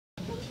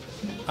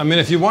I mean,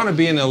 if you want to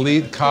be an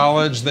elite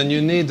college, then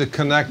you need to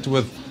connect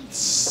with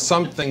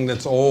something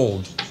that's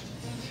old,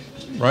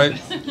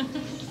 right?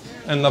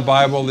 And the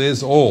Bible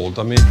is old.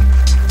 I mean,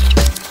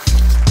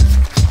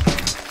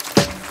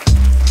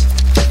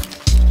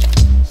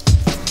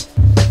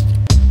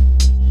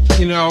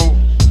 you know,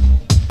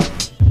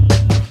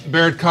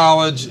 Baird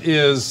College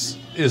is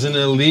an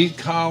elite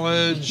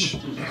college,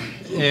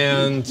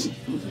 and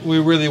we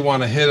really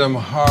want to hit them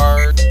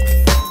hard.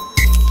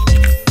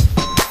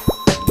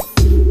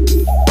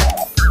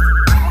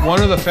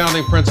 One of the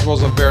founding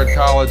principles of Baird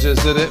College is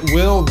that it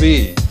will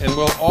be and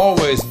will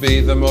always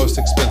be the most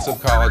expensive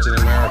college in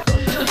America.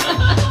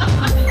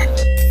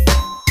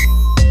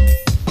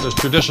 There's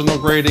traditional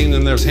grading,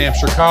 and there's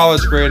Hampshire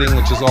College grading,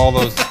 which is all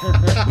those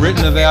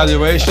written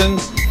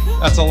evaluations.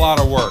 That's a lot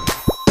of work.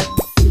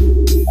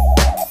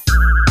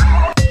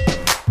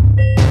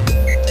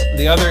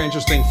 The other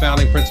interesting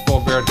founding principle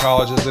of Baird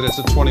College is that it's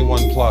a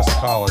 21+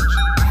 college.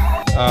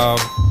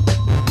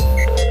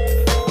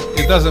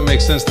 It doesn't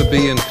make sense to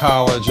be in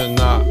college and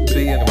not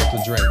be able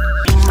to drink.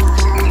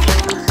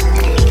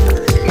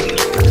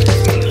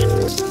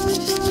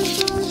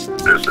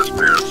 This is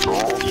Baird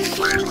Souls.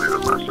 Please leave a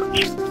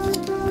message.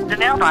 The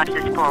mailbox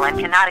is full and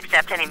cannot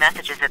accept any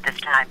messages at this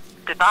time.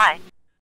 Goodbye.